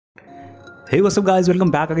Hey what's up guys, welcome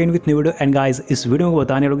back again with new video. And guys, इस video में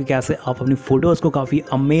बताने वालों कि कैसे आप अपनी फ़ोटोज़ को काफ़ी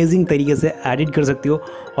अमेजिंग तरीके से एडिट कर सकते हो।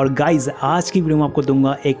 और गाइस, आज की वीडियो में आपको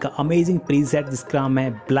दूंगा एक अमेजिंग प्रीसेट जिसका नाम है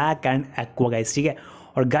ब्लैक एंड एक्वा गाइस, ठीक है।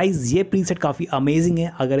 और गाइस, ये प्रीसेट काफ़ी अमेजिंग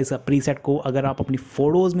है। अगर इस प्रीसेट को अगर आप अपनी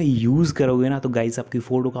फ़ोटोज़ में यूज़ करोगे ना, तो गाइस आपकी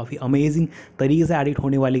फ़ोटो काफ़ी अमेजिंग तरीके से एडिट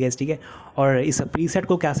होने वाली गाइस, ठीक है। और इस प्रीसेट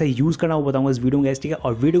को कैसे यूज़ करना वो बताऊंगा इस वीडियो में गाइस, ठीक है।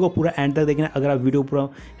 और वीडियो को पूरा एंड तक देखना। अगर आप वीडियो पूरा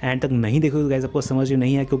एंड तक नहीं देखोगे तो गाइस आपको समझ में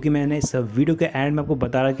नहीं है, क्योंकि मैंने इस वीडियो के एंड में आपको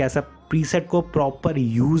बता रहा कि ऐसा प्रीसेट को प्रॉपर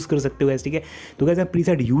यूज़ कर सकते हो गाइस, ठीक है। तो गाइस, आप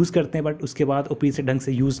प्रीसेट यूज़ करते हैं बट उसके बाद वो प्रीसेट ढंग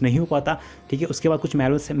से यूज़ नहीं हो पाता, ठीक है। उसके बाद कुछ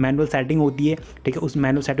मैनुअल सेटिंग होती है, ठीक है। उस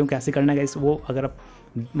मैनुअल सेटिंग कैसे करना है गाइस, वो अगर आप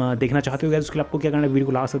देखना चाहते हो गाइस, उसके लिए आपको क्या करना है, वीडियो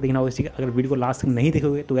को लास्ट तक देखना होगा, ठीक है। अगर वीडियो को लास्ट तक नहीं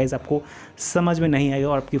देखोगे तो गाइस आपको समझ में नहीं आएगा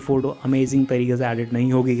और आपकी फ़ोटो अमेजिंग तरीके से एडिट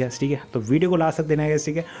नहीं होगी गाइस, ठीक है। तो वीडियो को लास्ट तक देना है गाइस,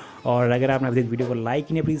 ठीक है। और अगर आपने अभी तक वीडियो को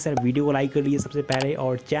लाइक नहीं, प्लीज़ सर वीडियो को लाइक कर लीजिए सबसे पहले,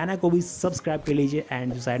 और चैनल को भी सब्सक्राइब कर लीजिए,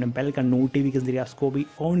 एंड जो साइड में बेल का नोटिफिकेशन दिया उसको भी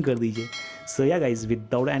ऑन कर दीजिए। सो या guys,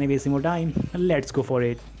 without any wasting more time, let's go for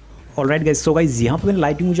it. Alright guys, so guys, यहाँ पे मैंने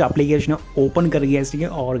लाइटिंग मुझे एप्लीकेशन ओपन कर गया है, ठीक है।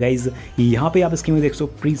 और गाइस, यहाँ पे आप इसके में देख सकते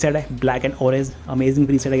हो प्रीसेट है black and orange, amazing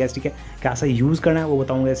preset है गाइस, ठीक है। कैसा यूज़ करना है वो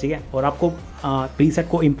बताऊँगा गाइस, ठीक है। और आपको प्रीसेट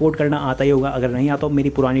को इंपोर्ट करना आता ही होगा। अगर नहीं आता तो मेरी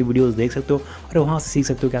पुरानी वीडियोस देख सकते हो और वहाँ से सीख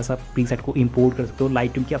सकते हो कैसा प्रीसेट को इंपोर्ट कर सकते हो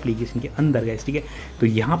लाइटरूम की एप्लीकेशन के अंदर गाइस, ठीक है। तो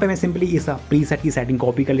यहाँ पे मैं सिंपली इस प्रीसेट की सेटिंग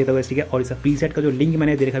कॉपी कर लेता हूँ, ठीक है। और इस प्रीसेट का जो लिंक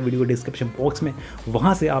मैंने दे रखा है वीडियो डिस्क्रिप्शन बॉक्स में,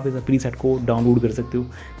 वहाँ से आप इस प्रीसेट को डाउनलोड कर सकते हो।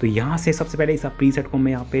 तो यहाँ से सबसे पहले इस प्रीसेट को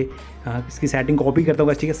मैं यहाँ पे इसकी सेटिंग कॉपी करता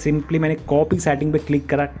हूँ, ठीक है। सिंपली मैंने कॉपी सेटिंग पे क्लिक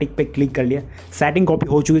करा, टिक पे क्लिक कर लिया, सेटिंग कॉपी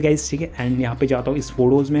हो चुकी है गाइस, ठीक है। एंड यहाँ पे जाता हूँ इस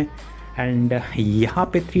फोटोज़ में, एंड यहाँ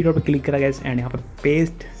पे 3 डॉट पे क्लिक करा गाइस, एंड यहाँ पे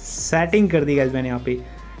पेस्ट सेटिंग कर दी गाइस मैंने यहाँ पे।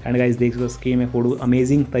 एंड गाइस देख सकते हो स्क्रीन में फ़ोटो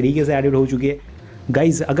अमेजिंग तरीके से एडिट हो चुकी है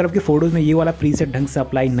गाइस। अगर आपके फ़ोटोज़ में ये वाला प्रीसेट ढंग से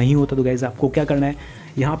अप्लाई नहीं होता तो गाइस आपको क्या करना है,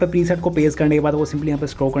 यहाँ पे प्रीसेट को पेस्ट करने के बाद वो सिंपली यहाँ पे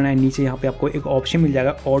स्क्रॉल करना है नीचे, यहाँ पे आपको एक ऑप्शन मिल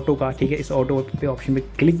जाएगा ऑटो का, ठीक है। इस ऑटो पे ऑप्शन पे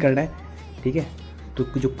क्लिक करना है, ठीक है। तो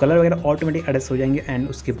जो कलर वगैरह ऑटोमेटिक एडजस्ट हो जाएंगे, एंड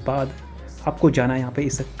उसके बाद आपको जाना है यहाँ पे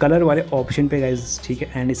इस कलर वाले ऑप्शन पे गाइस, ठीक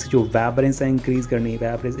है। एंड इसकी जो वाइब्रेंस है इंक्रीज़ करनी है,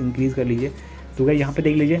 वाइब्रेंस इंक्रीज़ कर लीजिए। तो गाइस यहाँ पे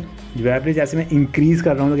देख लीजिए वाइब्रेंस जैसे मैं इंक्रीज़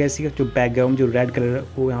कर रहा हूँ तो गाइस, ठीक है, जो बैकग्राउंड जो रेड कलर है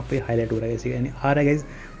वो यहाँ पे हाईलाइट हो रहा है गाइस, यानी आ रहा है गाइस।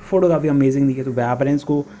 फ़ोटो काफ़ी अमेजिंग दिखे। तो वाइब्रेंस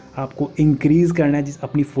को आपको इंक्रीज़ करना है जिस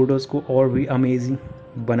अपनी फ़ोटोज़ को और भी अमेजिंग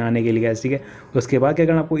बनाने के लिए गाइस, ठीक है। उसके बाद क्या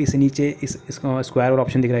करना है, आपको इस नीचे इस स्क्वायर वाला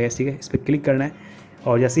ऑप्शन दिख रहा है गाइस, ठीक है। इस पर क्लिक करना है,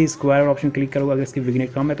 और जैसे ही स्क्वायर ऑप्शन क्लिक करोगे, अगर इसकी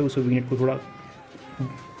विग्नेट कम है तो उस विग्नेट को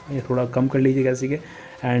थोड़ा कम कर लीजिएगा, ठीक है।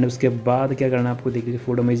 एंड उसके बाद क्या करना है, आपको देख लीजिए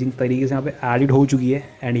फ़ोटो अमेजिंग तरीके से यहाँ पे एडिट हो चुकी है।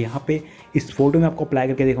 एंड यहाँ पे इस फोटो में आपको अप्लाई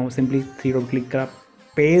करके दिखाऊँ, सिंपली 3 डॉट क्लिक करा,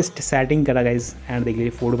 पेस्ट सेटिंग करा गाइस, एंड देख लीजिए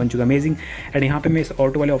फ़ोटो बन चुका अमेजिंग। एंड यहाँ पे मैं इस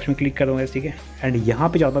ऑटो वाले ऑप्शन में क्लिक कर रहा हूँ, ठीक है। एंड यहाँ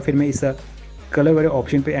पे जाता हूँ फिर मैं इस कलर वाले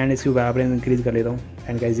ऑप्शन पे, एंड इसकी वाइब्रेंस इंक्रीज़ कर लेता हूँ।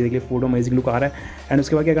 एंड गाइस देखिए फ़ोटो अमेजिंग लुक आ रहा है। एंड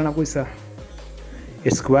उसके बाद क्या करना आपको इस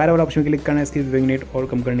स्क्वायर वाला ऑप्शन क्लिक करना है, इसकी विग्नेट और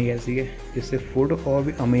कम करनी है, ठीक है, जिससे फ़ोटो और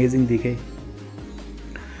भी अमेजिंग दिखे।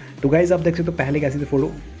 तो गाइस आप देख सकते हो पहले कैसी थी फ़ोटो,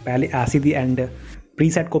 पहले ऐसी थी, एंड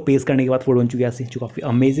प्रीसेट को पेस्ट करने के बाद फ़ोटो बन चुकी है ऐसी, जो काफ़ी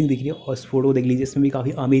अमेजिंग दिख रही है। और इस फोटो को देख लीजिए, इसमें भी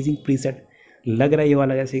काफ़ी अमेजिंग प्रीसेट लग रहा है ये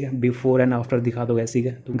वाला गाइस, ठीक है। बिफोर एंड आफ्टर दिखा दो गाइस, ठीक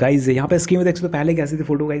है। तो गाइस यहाँ पे स्क्रीन में देख सकते हो पहले कैसी थी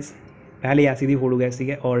फ़ोटो गाइस, पहले ऐसी थी फ़ोटो गाइस, ठीक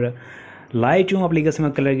है। और लाइटरूम एप्लीकेशन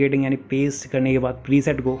में कलर ग्रेडिंग यानी पेस्ट करने के बाद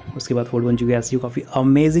प्रीसेट को, उसके बाद फ़ोटो बन चुकी है ऐसी, जो काफ़ी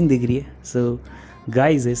अमेजिंग दिख रही है। सो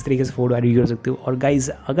गाइस, इस तरीके से फ़ोटो एडिट कर सकते हो। और गाइस,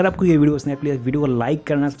 अगर आपको ये वीडियो पसंद है प्लीज़ वीडियो को लाइक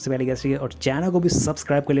करना सबसे पहले गाइस, ठीक है। और चैनल को भी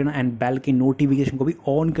सब्सक्राइब कर लेना, एंड बेल की नोटिफिकेशन को भी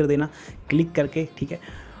ऑन कर देना क्लिक करके, ठीक है।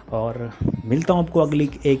 और मिलता हूँ आपको अगली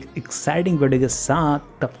एक एक्साइटिंग वीडियो के साथ,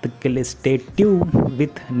 तब तक के लिए stay tuned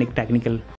with Nick technical.